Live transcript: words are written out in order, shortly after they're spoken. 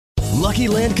Lucky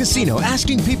Land Casino,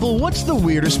 asking people, what's the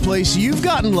weirdest place you've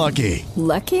gotten lucky?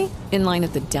 Lucky? In line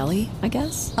at the deli, I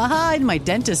guess? Aha, in my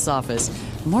dentist's office.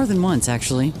 More than once,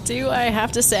 actually. Do I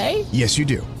have to say? Yes, you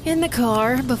do. In the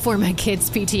car before my kids'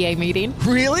 PTA meeting.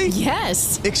 Really?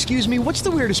 Yes. Excuse me, what's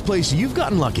the weirdest place you've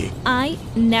gotten lucky? I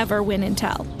never win and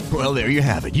tell. Well, there you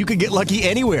have it. You can get lucky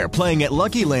anywhere, playing at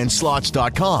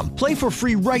LuckyLandSlots.com. Play for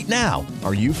free right now.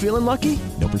 Are you feeling lucky?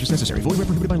 No purchase necessary. Void where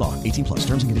prohibited by law. 18 plus.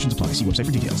 Terms and conditions apply. See website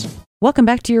for details. Welcome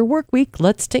back to your work week.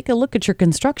 Let's take a look at your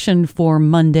construction for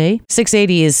Monday.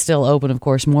 680 is still open, of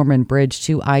course. Mormon Bridge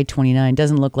to I-29.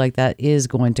 Doesn't look like that is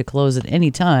going to close at any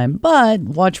time, but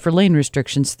watch for lane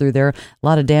restrictions through there. A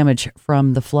lot of damage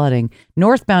from the flooding.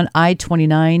 Northbound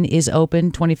I-29 is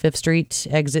open, 25th Street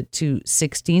exit to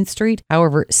 16th Street.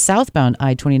 However, southbound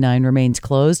I-29 remains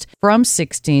closed from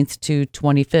 16th to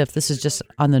 25th. This is just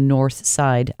on the north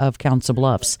side of Council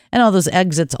Bluffs. And all those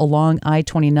exits along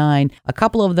I-29, a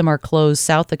couple of them are closed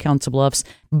south of Council Bluffs,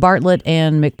 Bartlett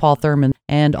and McPaul Thurman,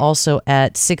 and also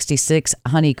at 66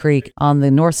 Honey Creek on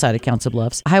the north side of Council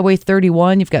Bluffs. Highway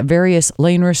 31, you've got various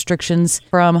lane restrictions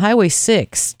from Highway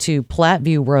 6 to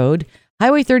Platteview Road,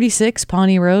 Highway 36,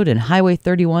 Pawnee Road, and Highway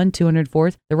 31,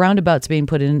 204th. The roundabout's being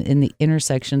put in the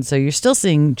intersection, so you're still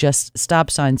seeing just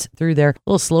stop signs through there. A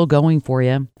little slow going for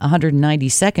you.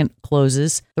 192nd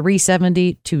closes,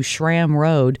 370 to Schramm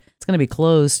Road. It's going to be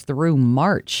closed through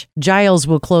March. Giles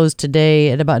will close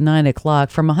today at about 9 o'clock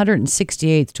from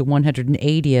 168th to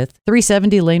 180th.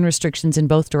 370 lane restrictions in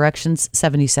both directions,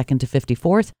 72nd to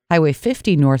 54th. Highway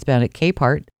 50 northbound at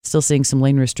Capehart. Still seeing some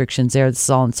lane restrictions there. This is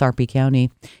all in Sarpy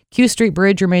County. Q Street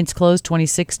Bridge remains closed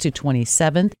 26th to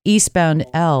 27th. Eastbound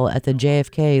L at the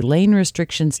JFK. Lane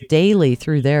restrictions daily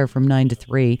through there from 9 to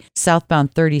 3.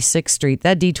 Southbound 36th Street.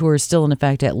 That detour is still in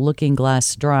effect at Looking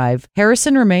Glass Drive.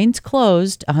 Harrison remains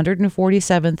closed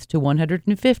 147th to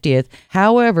 150th.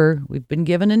 However, we've been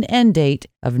given an end date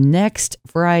of next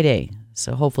Friday.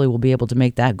 So hopefully we'll be able to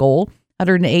make that goal.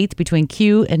 108th between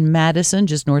Q and Madison,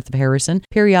 just north of Harrison.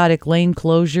 Periodic lane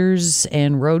closures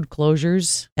and road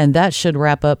closures, and that should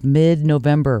wrap up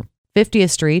mid-November.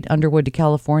 50th Street, Underwood to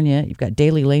California. You've got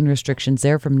daily lane restrictions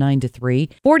there from 9 to 3.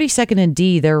 42nd and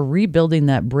D, they're rebuilding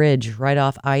that bridge right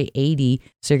off I-80,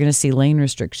 so you're going to see lane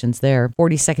restrictions there.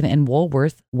 42nd and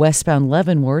Woolworth, westbound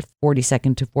Leavenworth,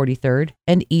 42nd to 43rd,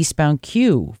 and eastbound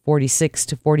Q, 46th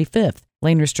to 45th.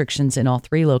 Lane restrictions in all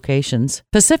three locations.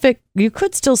 Pacific, you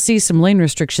could still see some lane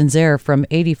restrictions there from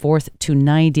 84th to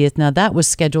 90th. Now, that was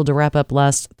scheduled to wrap up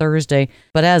last Thursday,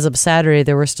 but as of Saturday,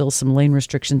 there were still some lane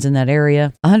restrictions in that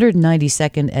area.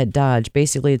 192nd at Dodge.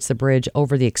 Basically, it's the bridge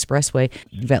over the expressway.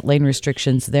 You've got lane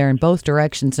restrictions there in both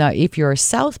directions. Now, if you're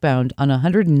southbound on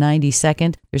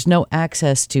 192nd, there's no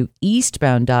access to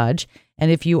eastbound Dodge. And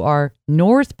if you are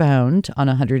northbound on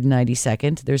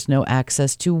 192nd, there's no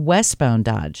access to westbound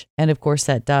Dodge. And of course,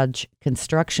 that Dodge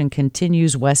construction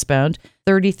continues westbound,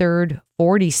 33rd,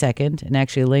 42nd, and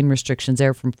actually lane restrictions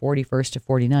there from 41st to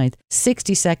 49th,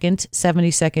 62nd,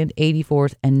 72nd,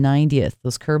 84th, and 90th.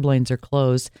 Those curb lanes are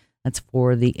closed. That's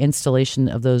for the installation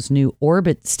of those new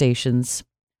orbit stations.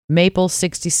 Maple,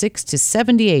 66 to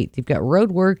 78th. You've got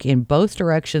road work in both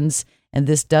directions, and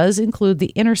this does include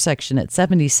the intersection at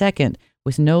 72nd,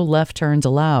 with no left turns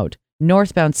allowed.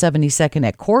 Northbound 72nd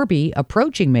at Corby,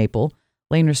 approaching Maple,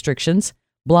 lane restrictions.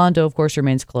 Blondo, of course,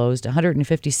 remains closed,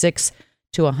 156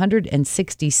 to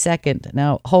 162nd.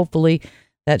 Now, hopefully,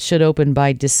 that should open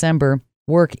by December.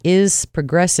 Work is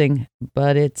progressing,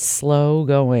 but it's slow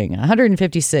going.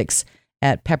 156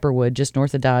 at Pepperwood, just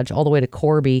north of Dodge, all the way to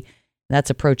Corby. That's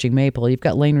approaching Maple. You've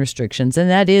got lane restrictions, and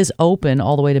that is open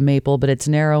all the way to Maple, but it's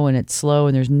narrow and it's slow,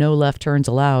 and there's no left turns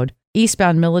allowed.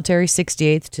 Eastbound Military,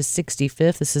 68th to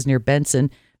 65th. This is near Benson.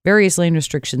 Various lane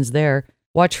restrictions there.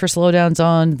 Watch for slowdowns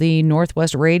on the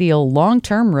Northwest Radial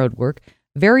long-term road work.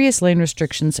 Various lane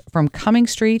restrictions from Cumming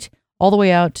Street all the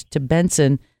way out to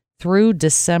Benson through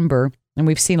December. And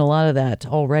we've seen a lot of that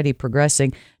already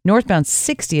progressing. Northbound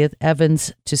 60th,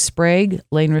 Evans to Sprague,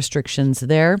 lane restrictions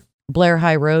there. Blair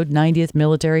High Road, 90th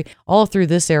Military, all through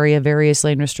this area, various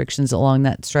lane restrictions along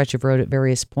that stretch of road at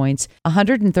various points.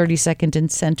 132nd and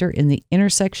Center in the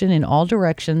intersection in all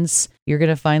directions. You're going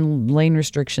to find lane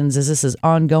restrictions as this is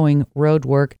ongoing road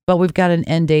work, but we've got an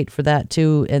end date for that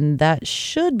too, and that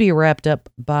should be wrapped up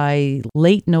by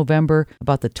late November,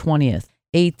 about the 20th.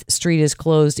 8th Street is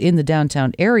closed in the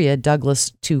downtown area,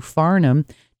 Douglas to Farnham.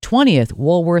 20th,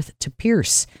 Woolworth to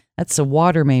Pierce. That's a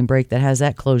water main break that has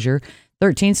that closure.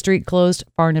 13th Street closed,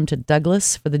 Farnham to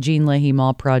Douglas for the Jean Leahy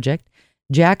Mall project.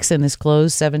 Jackson is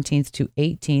closed 17th to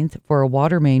 18th for a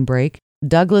water main break.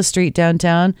 Douglas Street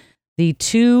downtown, the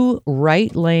two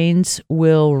right lanes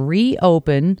will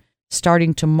reopen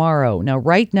starting tomorrow. Now,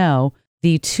 right now,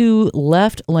 the 2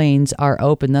 left lanes are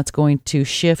open. That's going to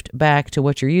shift back to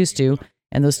what you're used to,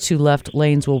 and those 2 left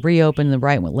lanes will reopen, and the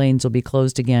right lanes will be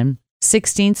closed again.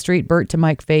 16th Street, Burt to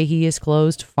Mike Fahey is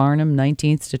closed. Farnham,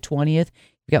 19th to 20th.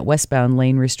 You've got westbound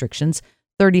lane restrictions.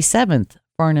 37th,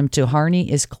 Farnham to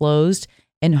Harney is closed,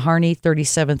 and Harney,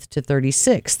 37th to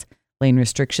 36th, lane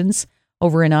restrictions.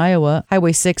 Over in Iowa,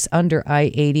 Highway 6 under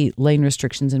I-80, lane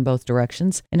restrictions in both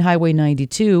directions. And Highway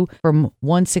 92 from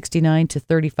 169 to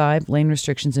 35, lane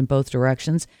restrictions in both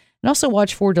directions. And also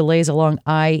watch for delays along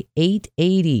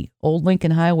I-880, Old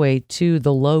Lincoln Highway to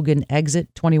the Logan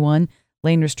exit, 21,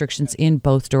 lane restrictions in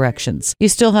both directions. You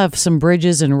still have some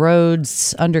bridges and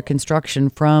roads under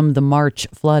construction from the March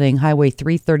flooding. Highway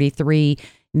 333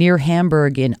 near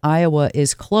Hamburg in Iowa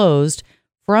is closed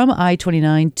from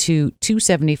I-29 to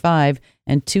 275,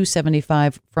 and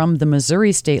 275 from the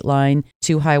Missouri state line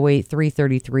to Highway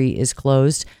 333 is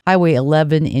closed. Highway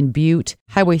 11 in Butte,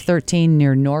 Highway 13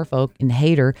 near Norfolk in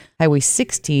Hayter, Highway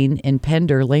 16 in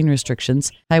Pender, lane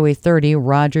restrictions. Highway 30,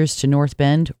 Rogers to North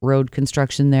Bend, road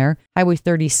construction there. Highway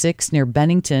 36 near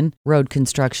Bennington, road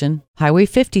construction. Highway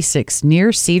 56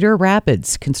 near Cedar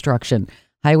Rapids, construction.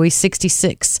 Highway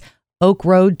 66, Oak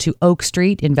Road to Oak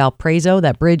Street in Valparaiso.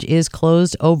 That bridge is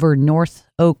closed over North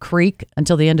Oak Creek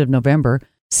until the end of November.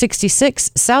 66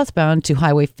 southbound to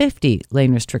Highway 50,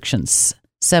 lane restrictions.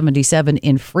 77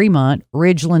 in Fremont,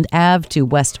 Ridgeland Ave to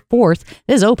West 4th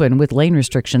is open with lane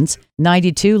restrictions.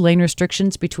 92 lane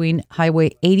restrictions between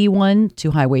Highway 81 to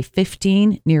Highway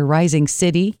 15 near Rising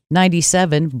City.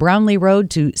 97 Brownlee Road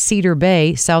to Cedar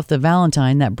Bay south of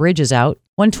Valentine. That bridge is out.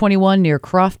 121 near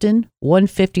Crofton.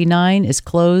 159 is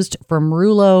closed from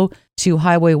Rulo to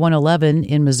Highway 111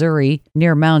 in Missouri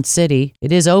near Mound City.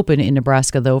 It is open in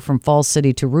Nebraska, though, from Falls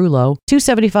City to Rulo.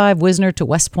 275 Wisner to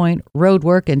West Point, road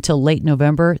work until late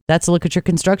November. That's a look at your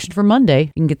construction for Monday.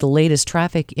 You can get the latest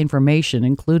traffic information,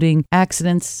 including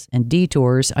accidents and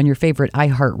detours, on your favorite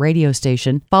iHeart radio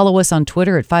station. Follow us on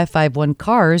Twitter at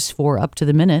 551cars for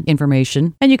up-to-the-minute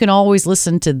information. And you can always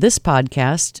listen to this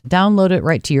podcast. Download it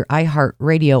right to your iHeart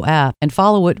radio app and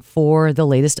follow it for the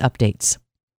latest updates.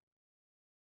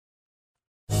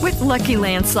 With Lucky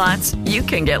Land Slots, you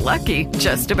can get lucky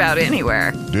just about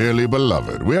anywhere. Dearly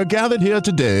beloved, we are gathered here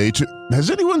today to...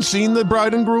 Has anyone seen the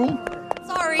bride and groom?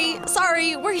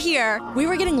 Sorry, we're here. We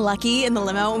were getting lucky in the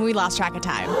limo and we lost track of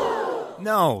time.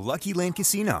 No, Lucky Land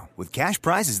Casino, with cash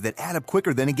prizes that add up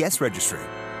quicker than a guest registry.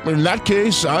 In that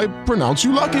case, I pronounce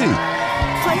you lucky.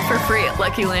 Play for free at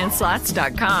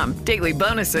LuckyLandSlots.com. Daily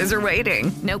bonuses are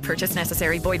waiting. No purchase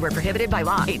necessary. Void where prohibited by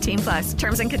law. 18+.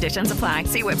 Terms and conditions apply.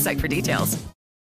 See website for details.